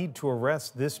the need to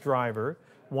arrest this driver,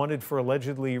 wanted for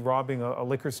allegedly robbing a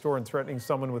liquor store and threatening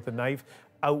someone with a knife,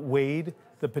 outweighed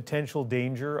the potential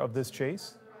danger of this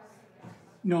chase?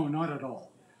 No, not at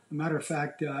all. As a matter of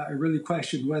fact, I really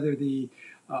question whether the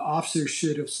officer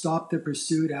should have stopped the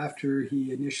pursuit after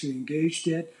he initially engaged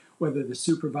it, whether the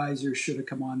supervisor should have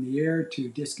come on the air to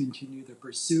discontinue the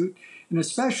pursuit. And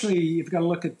especially, you've got to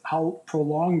look at how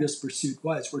prolonged this pursuit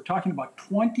was. We're talking about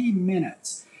 20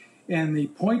 minutes. And the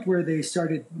point where they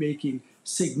started making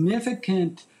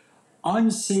significant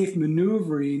unsafe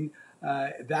maneuvering,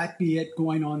 that be it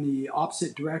going on the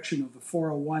opposite direction of the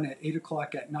 401 at 8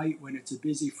 o'clock at night when it's a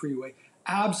busy freeway,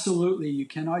 absolutely you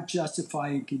cannot justify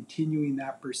in continuing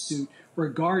that pursuit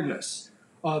regardless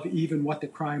of even what the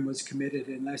crime was committed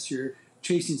unless you're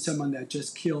chasing someone that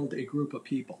just killed a group of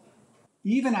people.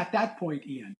 Even at that point,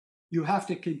 Ian, you have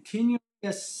to continually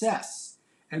assess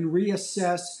and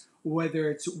reassess whether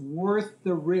it's worth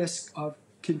the risk of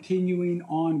continuing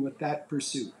on with that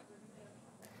pursuit.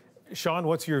 Sean,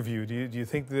 what's your view? Do you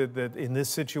think that in this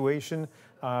situation,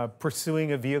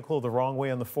 pursuing a vehicle the wrong way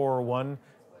on the 401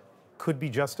 could be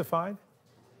justified?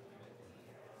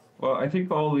 Well, I think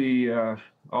all the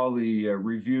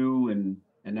review and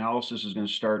analysis is going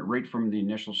to start right from the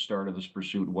initial start of this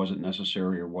pursuit. Was it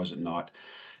necessary or was it not?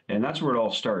 And that's where it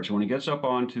all starts. When he gets up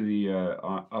onto the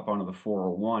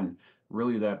 401,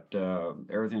 really that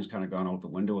everything's kind of gone out the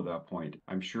window at that point.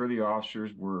 I'm sure the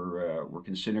officers were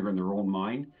considering in their own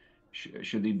mind,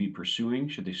 should they be pursuing?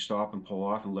 Should they stop and pull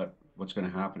off and let what's going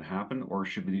to happen? Or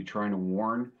should we be trying to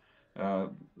warn the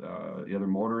other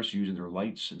motorists using their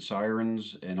lights and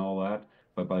sirens and all that?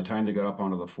 But by the time they got up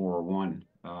onto the 401,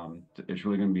 it's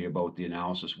really going to be about the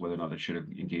analysis whether or not they should have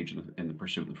engaged in the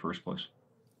pursuit in the first place.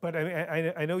 But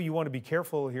I know you want to be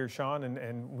careful here, Sean,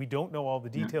 and we don't know all the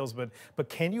details, but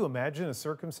can you imagine a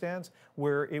circumstance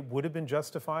where it would have been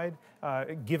justified,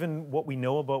 given what we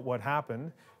know about what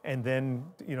happened, and then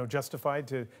justified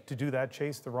to do that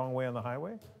chase the wrong way on the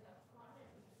highway?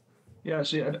 Yeah,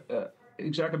 see,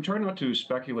 exactly. I'm trying not to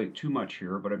speculate too much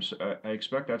here, but I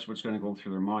expect that's what's going to go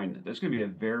through their mind. That's going to be a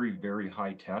very, very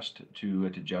high test to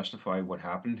justify what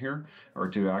happened here, or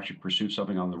to actually pursue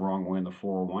something on the wrong way in the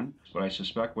 401. But I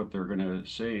suspect what they're going to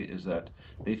say is that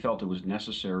they felt it was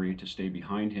necessary to stay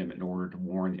behind him in order to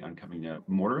warn the oncoming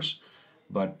motorists.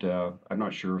 But I'm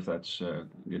not sure if that's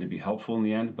going to be helpful in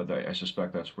the end, but I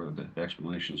suspect that's where the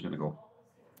explanation is going to go.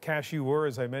 Cash, you were,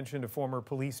 as I mentioned, a former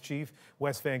police chief.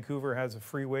 West Vancouver has a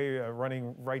freeway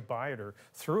running right by it, or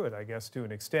through it, I guess, to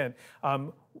an extent.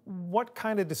 What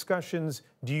kind of discussions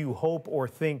do you hope or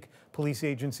think police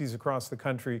agencies across the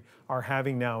country are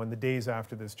having now in the days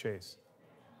after this chase?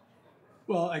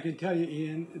 Well, I can tell you,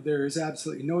 Ian, there is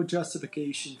absolutely no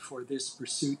justification for this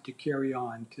pursuit to carry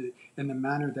on in the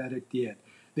manner that it did.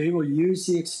 They will use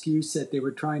the excuse that they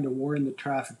were trying to warn the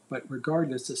traffic, but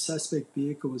regardless, the suspect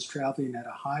vehicle was traveling at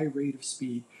a high rate of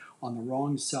speed on the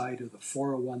wrong side of the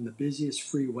 401, the busiest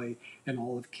freeway in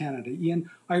all of Canada. Ian,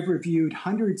 I've reviewed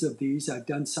hundreds of these. I've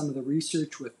done some of the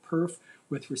research with PERF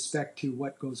with respect to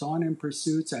what goes on in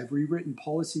pursuits. I've rewritten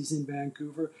policies in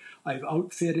Vancouver. I've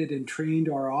outfitted and trained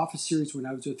our officers when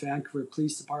I was with Vancouver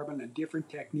Police Department on different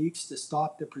techniques to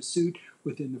stop the pursuit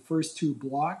within the first 2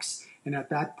 blocks. And at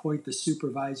that point, the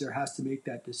supervisor has to make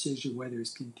that decision whether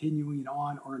it's continuing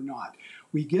on or not.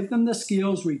 We give them the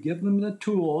skills, we give them the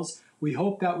tools. We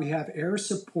hope that we have air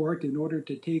support in order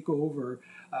to take over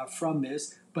from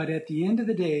this. But at the end of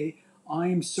the day,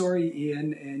 I'm sorry,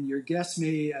 Ian, and your guests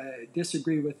may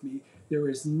disagree with me. There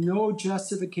is no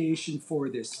justification for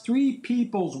this. 3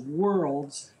 people's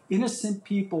worlds, innocent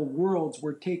people worlds,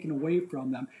 were taken away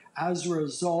from them as a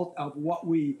result of what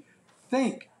we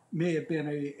think may have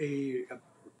been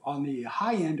on the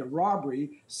high end, a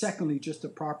robbery, secondly, just a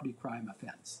property crime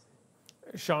offense.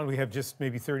 Sean, we have just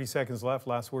maybe 30 seconds left.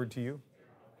 Last word to you.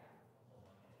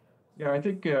 Yeah, I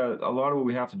think a lot of what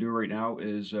we have to do right now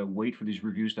is wait for these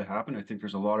reviews to happen. I think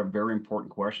there's a lot of very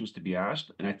important questions to be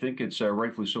asked, and I think it's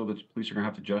rightfully so that the police are going to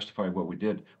have to justify what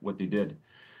they did.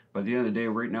 But at the end of the day,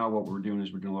 right now, what we're doing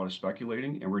is we're doing a lot of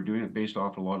speculating, and we're doing it based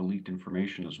off a lot of leaked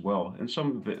information as well, and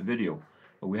some video.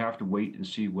 But we have to wait and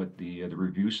see what the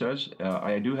review says.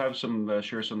 I do have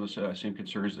share some of the same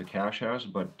concerns that Cash has,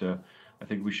 but I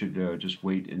think we should just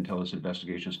wait until this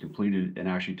investigation is completed and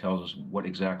actually tells us what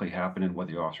exactly happened and what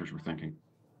the officers were thinking.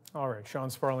 All right,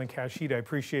 Sean Sparling, Cash Heed, I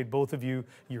appreciate both of you,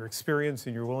 your experience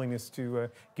and your willingness to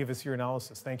give us your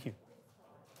analysis. Thank you.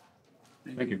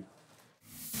 Thank you.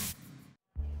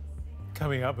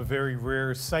 Coming up, a very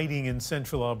rare sighting in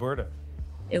central Alberta.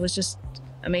 It was just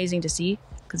amazing to see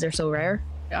because they're so rare.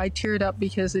 I teared up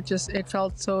because it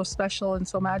felt so special and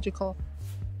so magical.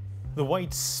 The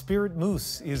white spirit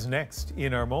moose is next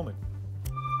in our moment.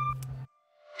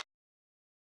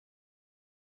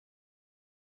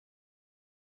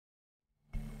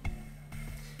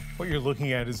 What you're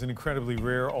looking at is an incredibly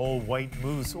rare all-white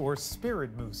moose, or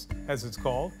spirit moose, as it's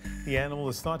called. The animal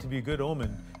is thought to be a good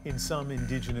omen in some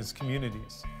Indigenous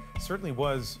communities. Certainly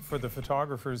was for the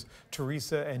photographers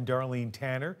Teresa and Darlene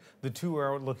Tanner. The two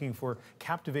are out looking for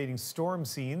captivating storm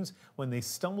scenes when they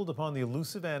stumbled upon the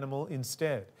elusive animal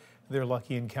instead. Their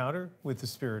lucky encounter with the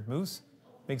spirit moose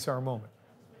makes our moment.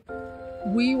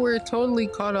 We were totally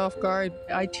caught off guard.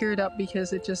 I teared up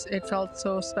because it felt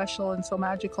so special and so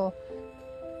magical.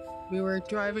 We were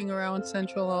driving around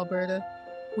central Alberta.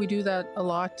 We do that a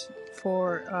lot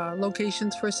for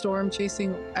locations for storm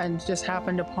chasing, and just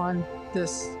happened upon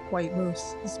this white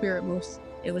moose, the spirit moose.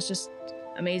 It was just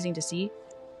amazing to see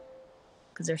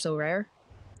because they're so rare.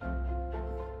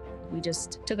 We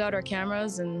just took out our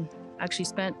cameras and actually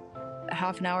spent a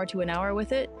half an hour to an hour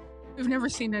with it. We've never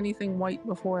seen anything white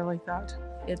before like that.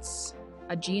 It's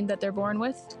a gene that they're born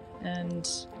with, and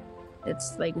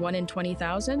it's like 1 in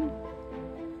 20,000.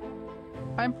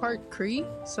 I'm part Cree,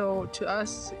 so to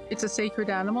us, it's a sacred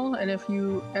animal, and if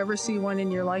you ever see one in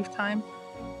your lifetime,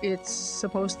 It's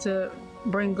supposed to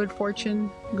bring good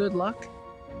fortune, good luck.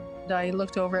 I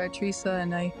looked over at Teresa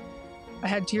and I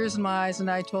had tears in my eyes, and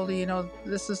I told her, you know,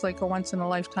 this is like a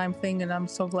once-in-a-lifetime thing, and I'm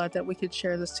so glad that we could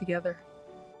share this together.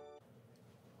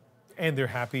 And they're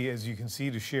happy, as you can see,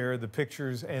 to share the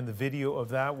pictures and the video of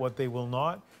that. What they will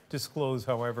not disclose,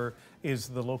 however, is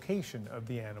the location of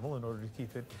the animal in order to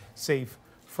keep it safe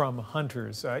from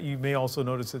hunters. You may also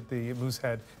notice that the moose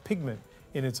had pigment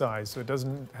in its eyes, so it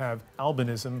doesn't have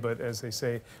albinism, but as they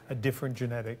say, a different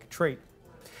genetic trait.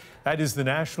 That is The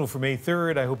National for May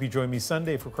 3rd. I hope you join me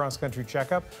Sunday for Cross Country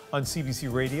Checkup on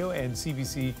CBC Radio and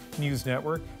CBC News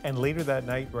Network, and later that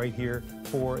night right here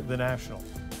for The National.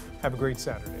 Have a great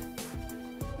Saturday.